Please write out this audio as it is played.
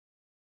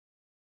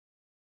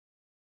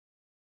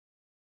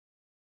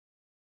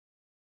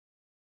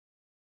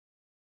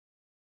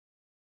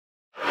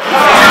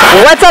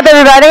What's up,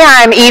 everybody?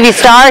 I'm Evie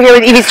Star here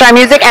with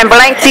EvieStarMusic and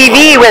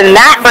BlankTV with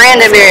Matt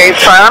Brandyberry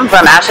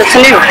from Ashes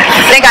to New. I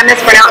think I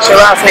mispronounced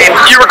your last name.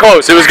 You were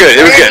close. It was good.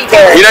 It was good.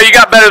 You know, you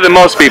got better than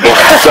most people.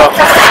 So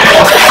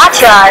I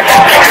tried.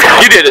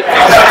 You did it.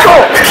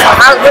 Cool. What's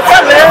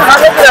up, man?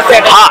 How's it up there?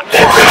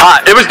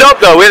 Hot. It was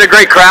dope, though. We had a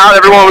great crowd.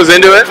 Everyone was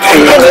into it.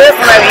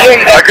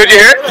 Could you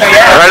hear it?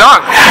 Yeah. Right on.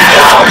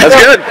 That's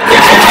good.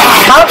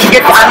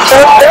 I'm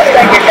so good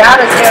that your dad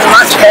is doing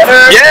much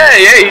better. Yeah,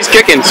 he's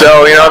kicking.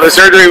 So, you know, the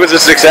surgery was a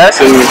success.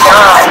 And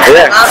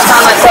yeah. Last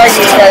time I saw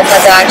you guys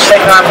had to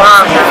actually my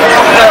mom.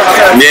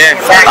 Yeah.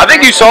 I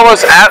think you saw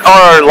us at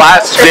our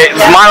last day,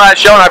 my last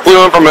show, and I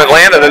flew in from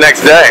Atlanta the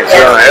next day.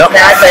 So, yep.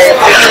 Exactly.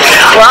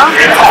 Well,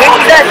 you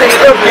guys are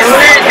still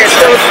doing it. You're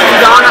still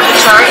going up the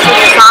charts with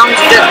your songs.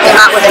 Just came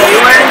out with a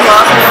new one,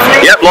 Lost and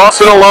Alone. Yep, Lost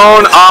and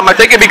Alone. I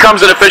think it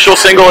becomes an official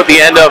single at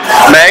the end of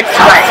May.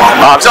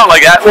 Right. Something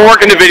like that. We're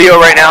working the video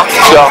right now.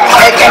 So.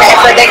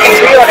 But they can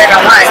pre-order it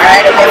online,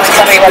 right? If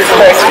somebody wants to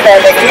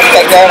they can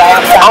go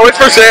out. Oh, it's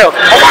for sale.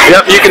 Okay.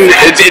 Yep, you can.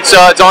 It's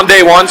on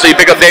day one, so you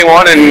pick up day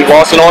one, and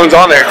Lost and Alone's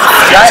on there.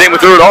 Right. Same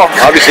with Through It All,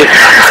 obviously.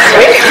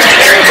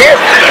 Sweet.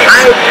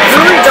 I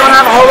really don't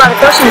have a whole lot of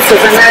questions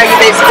because I know you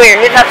basically are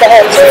hitting up the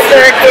head.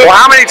 Well,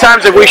 how many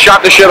times have we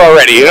shot the shit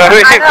already? You know what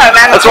I mean? I know,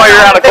 man. That's why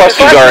you're out of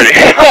questions already.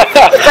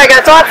 It's like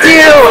I talk to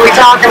you, we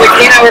talk, and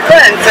we're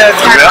friends, so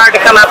it's kind of hard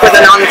to come up with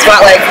an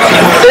on-the-spot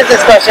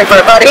business question for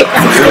a buddy.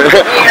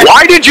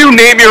 Why did you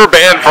name your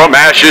band From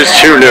Ashes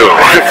to New?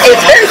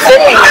 It's very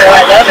fitting, though.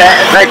 I love it.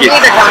 Thank you.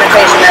 The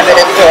connotation of it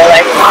is cool,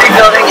 like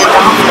rebuilding and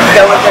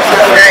going for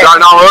something great.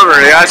 Starting all over.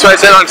 Yeah, that's what I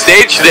said on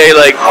stage today.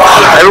 Like,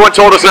 everyone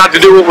told us not to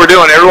do what we're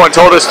doing. Everyone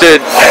told us to,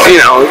 you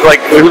know,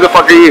 like, who the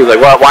fuck are you? Like,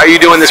 well, why are you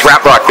doing this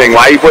rap rock thing?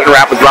 Why are you putting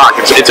rap with rock?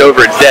 It's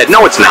over. It's dead.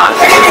 No, it's not.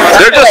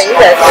 They're just.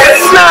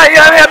 Nah,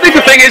 yeah, I mean, I think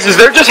the thing is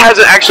there just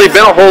hasn't actually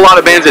been a whole lot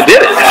of bands that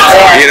did it.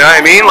 Yeah. You know what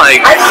I mean?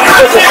 Like. I think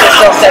this is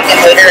still second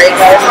later.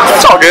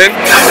 It's all good.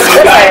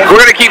 Okay.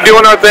 We're gonna keep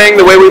doing our thing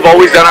the way we've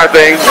always done our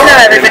thing. You know,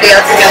 everybody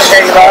else is gonna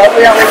share love.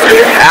 We always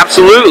do.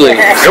 Absolutely.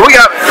 And we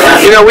got,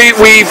 you know,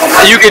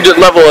 you could just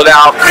level it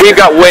out. We've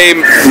got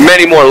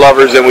many more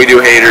lovers than we do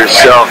haters.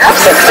 So.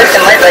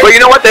 But you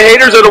know what? The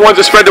haters are the ones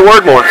that spread the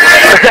word more.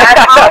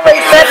 I've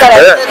always said that. I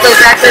said the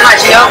exact same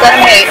much. You don't let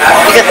them hate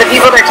because the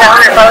people they're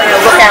telling are probably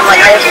gonna look at them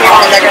like I assume,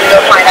 and they're gonna go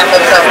find out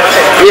what's up.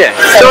 Yeah.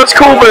 So it's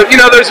cool, but you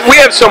know, we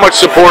have so much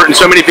support and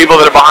so many people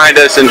that are behind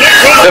us, and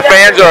the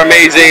fans are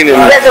amazing. And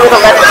you guys are with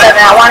 11-7.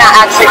 I want to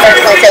actually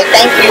personally say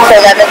thank you to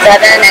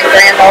 11-7 and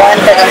Graham Owen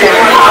for the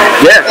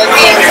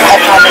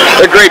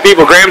they're great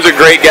people. Graham's a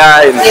great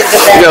guy, and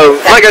you know,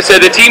 like I said,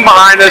 the team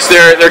behind us,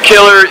 they're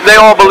killer. They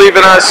all believe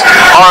in us.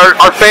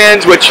 Our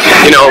fans, which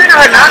you know,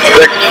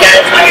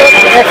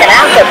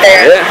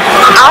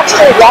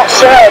 actually that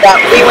show that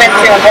we went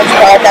to in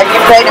Pensacola, that you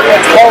played in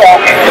Pensacola,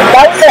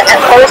 that was the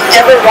first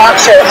ever rock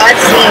show I've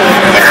seen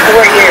in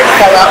 4 years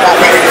sell out that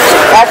many.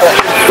 Ever.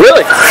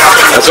 Really?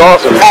 That's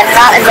awesome. And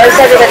most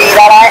everybody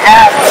that I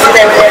asked,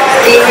 they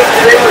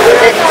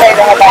didn't say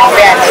the whole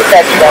band. They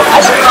said,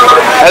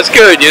 that's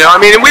good, you know. I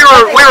mean, we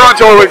were on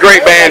tour with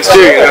great bands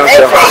too, you know.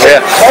 So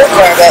yeah.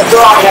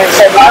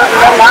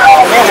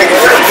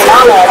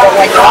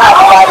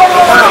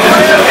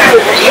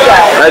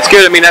 That's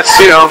good. I mean, that's,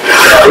 you know,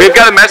 we've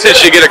got a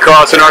message to get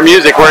across in our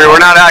music. We're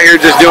not out here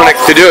just doing it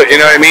to do it, you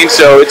know what I mean?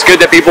 So it's good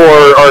that people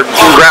are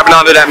grabbing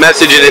onto that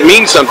message and it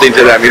means something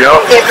to them, you know?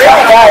 It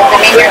really does. I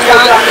mean, your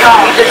song,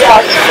 you just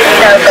talk,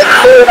 you know, the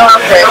food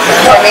office.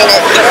 I mean,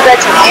 it's just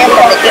such an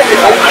anthem to get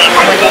people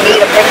when you need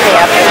a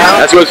pick-me-up, you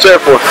know? That's what it's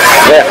there for.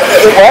 Yeah.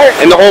 It works.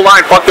 And the whole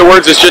line, fuck the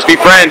words, it's just be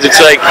friends.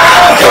 It's like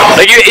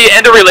you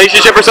end a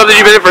relationship or something,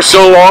 you've been in for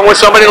so long with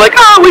somebody, like,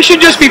 oh, we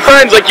should just be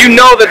friends. Like, you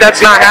know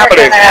that's not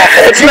happening.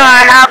 It's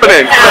not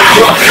happening.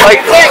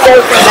 Like, you can't go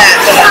from that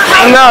to that.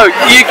 No,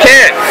 you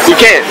can't. You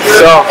can't.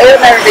 So. It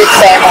will never be the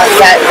same like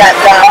that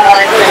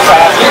line.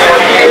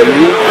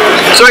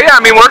 So yeah,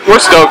 I mean,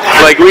 we're stoked.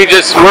 Like, we're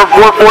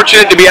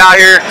fortunate to be out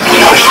here.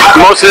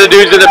 Most of the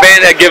dudes in the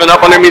band had given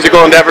up on their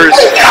musical endeavors.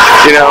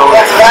 You know.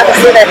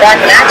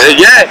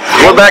 Yeah,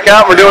 we're back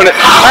out. We're doing it.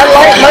 I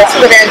like most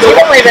of the bands. You've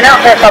only been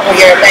out for a couple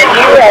years, and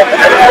you have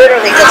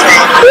literally just been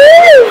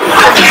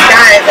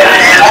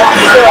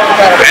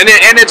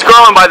and it's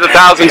growing by the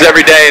thousands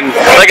every day. And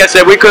like I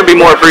said, we couldn't be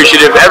more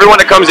appreciative. Everyone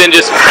that comes in,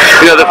 just,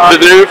 you know, the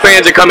new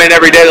fans that come in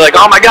every day, they're like,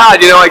 oh my God,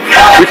 you know, like,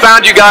 we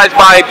found you guys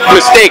by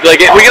mistake.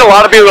 Like, we get a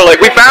lot of people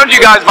like, we found you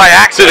guys by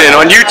accident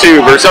on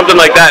YouTube or something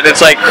like that. And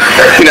it's like,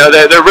 you know,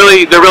 they're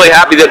really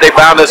happy that they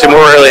found us, and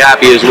we're really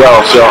happy as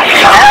well. So.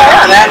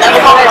 Yeah, man, that's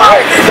how it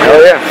works.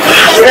 Oh yeah.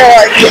 So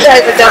you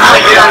guys have done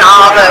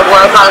all the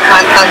World Punk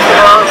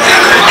festivals,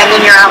 and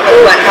then you're out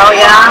with what, Hell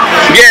Yeah?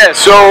 Yeah.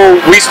 So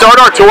we start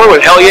our tour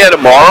with Hell Yeah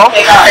tomorrow.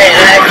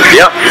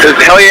 Yep.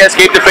 Hell yeah,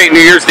 Escape the Fate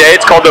New Year's Day.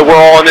 It's called the We're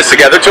All in This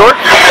Together tour.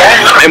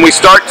 And we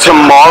start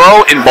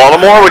tomorrow in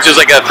Baltimore, which is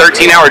like a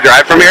 13-hour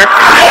drive from here.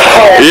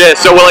 Yeah,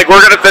 so we're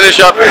gonna finish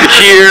up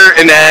here,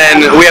 and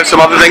then we have some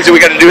other things that we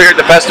got to do here at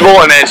the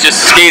festival, and then it's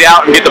just skate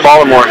out and get to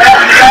Baltimore. That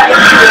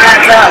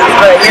sucks,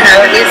 but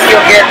at least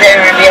you'll get there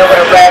and be able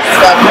to rest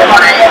stuff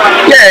tonight.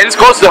 Yeah, and it's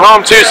close to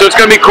home too, so it's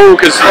gonna be cool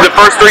because the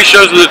first 3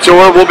 shows of the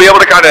tour, we'll be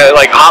able to kind of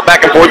like hop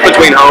back and forth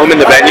between home and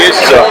the venues.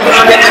 So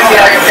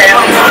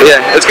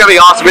yeah, it's gonna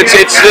be awesome.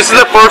 This is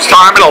the first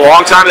time in a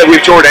long time that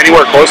we've toured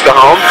anywhere close to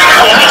home.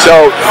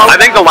 So I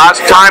think the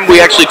last time we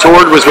actually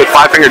toured was with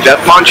Five Finger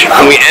Death Punch,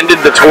 and we ended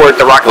the tour at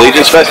the Rock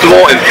Allegiance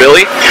Festival in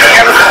Philly.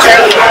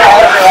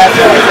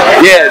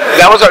 Yeah,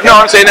 that was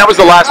I'm saying that was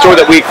the last tour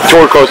that we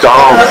toured close to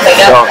home.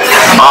 So,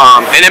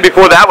 and then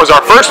before that was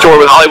our first tour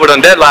with Hollywood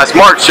Undead last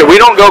March. So we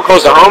don't go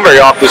close to home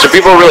very often. So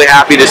people are really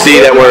happy to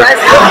see that we're.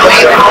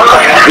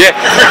 Yeah,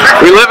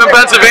 we live in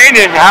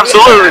Pennsylvania.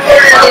 Absolutely.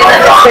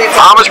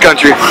 Amish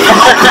country.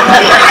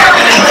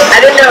 I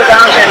didn't know it was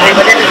Amish country,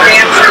 but it's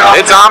damn sure.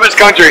 It's Amish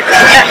country.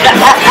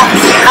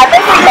 I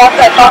think we talked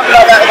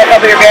about that with a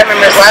couple of your band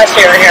members last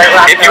year here at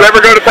Rockville. If you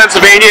ever go to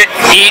Pennsylvania,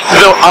 eat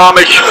the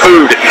Amish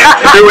food.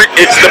 Do it.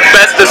 It's the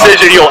best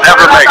decision you'll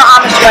ever make. The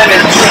Amish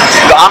women.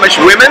 The Amish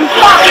women?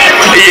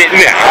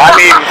 Yeah, I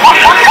mean,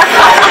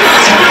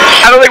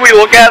 I don't think we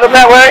look at them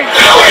that way.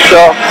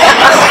 So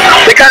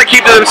they kind of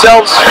keep to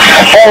themselves,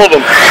 all of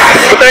them.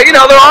 But they're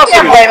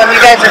awesome. Can't blame them.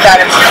 You guys are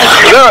better.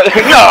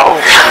 No.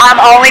 I'm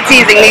only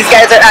teasing. These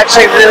guys are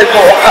actually really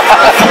cool.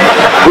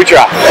 We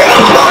try.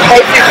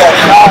 Hey, people.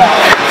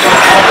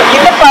 You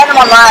can find them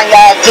online,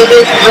 guys. It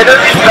is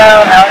literally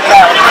from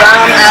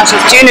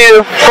ashes. 2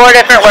 new, 4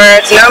 different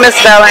words, no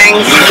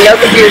misspellings, no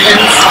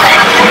confusions.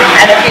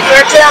 And if you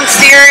search them,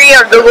 Siri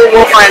or Google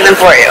will find them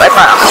for you, I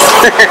promise.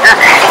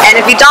 And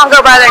if you don't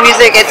go buy their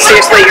music, it's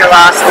seriously your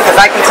loss, because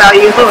I can tell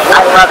you,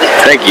 I love it.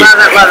 Thank you. Love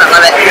it, love it,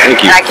 love it.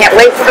 Thank you. And I can't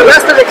wait for the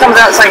rest of it comes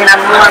out so I can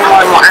have more and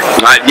more and more.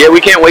 Yeah,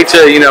 we can't wait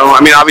to,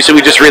 obviously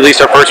we just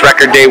released our first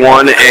record day 1,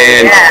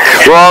 and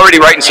we're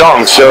already writing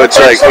songs, so it's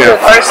like, The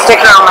first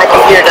sticker on my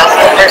computer does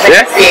the first thing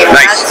I see.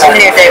 Nice. That's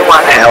new day 1.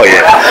 Hell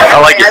yeah. I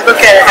like it. I look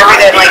at it every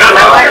day like,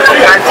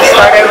 time to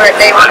start over at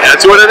day 1.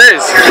 That's what it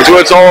is. That's what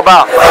it's all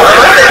about.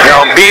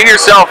 Being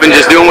yourself and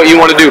just doing what you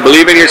want to do.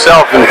 Believe in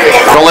yourself and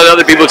don't let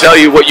other people tell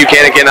you what you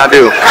can and cannot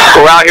do.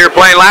 We're out here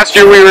playing. Last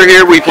year we were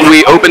here. We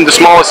opened the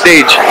smallest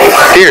stage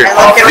here.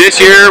 This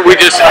year we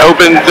just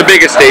opened the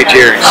biggest stage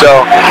here.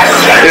 So,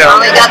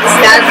 Only got the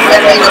stats and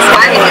everything was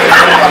finding it.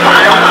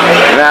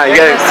 Yeah,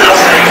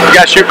 you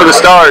got to shoot for the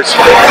stars.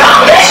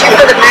 Shoot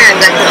for the moon.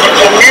 If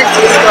you miss,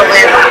 you still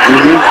win.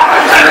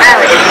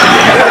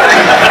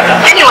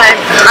 Anyway,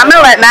 I'm going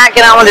to let Matt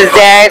get on with his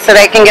day so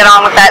they can get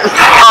on with that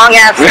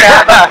long-ass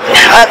stuff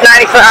up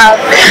 95.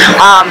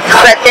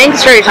 But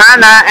thanks for your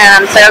time, Matt, and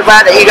I'm so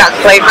glad that you got to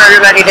play for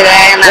everybody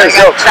today and that we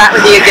got to chat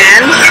with you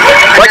again.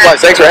 Likewise,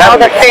 thanks for having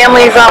me. All the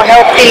family's all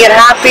healthy and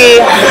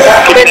happy.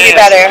 Couldn't be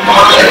better.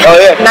 Oh,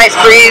 yeah. Nice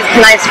breeze,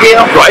 nice view.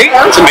 Right?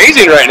 It's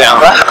amazing right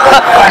now.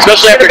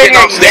 Especially after getting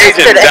off stage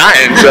and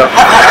dying. So.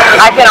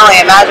 I can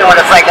only imagine what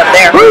it's like up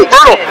there.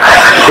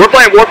 We're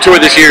playing Warped Tour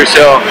this year,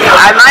 so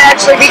I might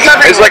actually be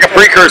covering. It's like a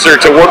precursor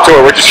to Warped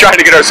Tour. We're just trying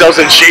to get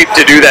ourselves in shape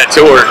to do that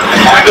tour.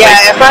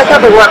 Yeah, if I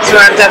cover Warped Tour,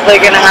 I'm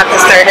definitely going to have to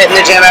start hitting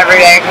the gym every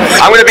day.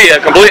 I'm going to be a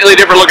completely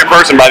different looking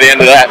person by the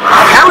end of that.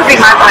 That would be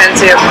my plan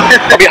too.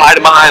 I'll be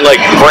hiding behind like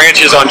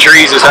branches on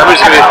trees and stuff. I'm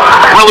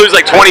going to lose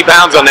like 20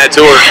 pounds on that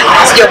tour.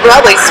 You'll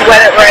probably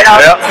sweat it right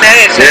off the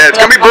stage. Yeah, it's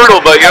going to be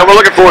brutal, but we're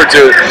looking forward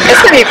to it.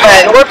 It's going to be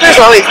fun. Warped Tour's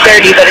always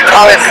dirty, but it's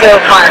always so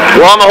fun.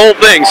 We're on the whole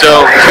thing,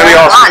 so it's going to be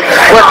awesome.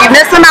 Well, if you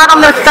miss them out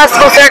on the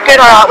festival circuit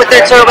or out with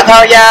their tour with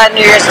Hell Yeah,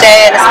 New Year's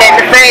Day, and Escape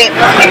the Fate,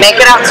 make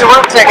it out to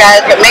Warped Tour,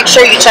 guys, but make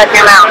sure you check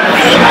them out.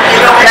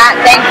 Matt,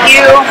 thank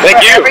you for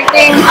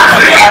everything,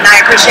 and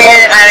I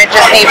appreciate it. And I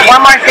just need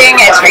one more thing,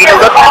 is for you to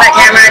look at that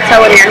camera,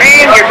 tell them your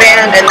name, your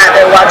band, and that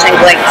they're watching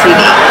BlankTV.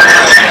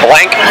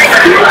 Blank?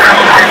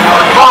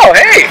 Oh,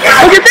 hey,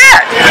 look at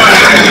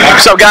that.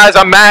 So, guys,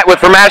 I'm Matt with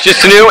From Ashes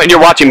to New, and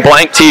you're watching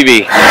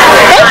BlankTV.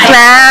 Thanks,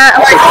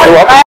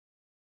 Matt.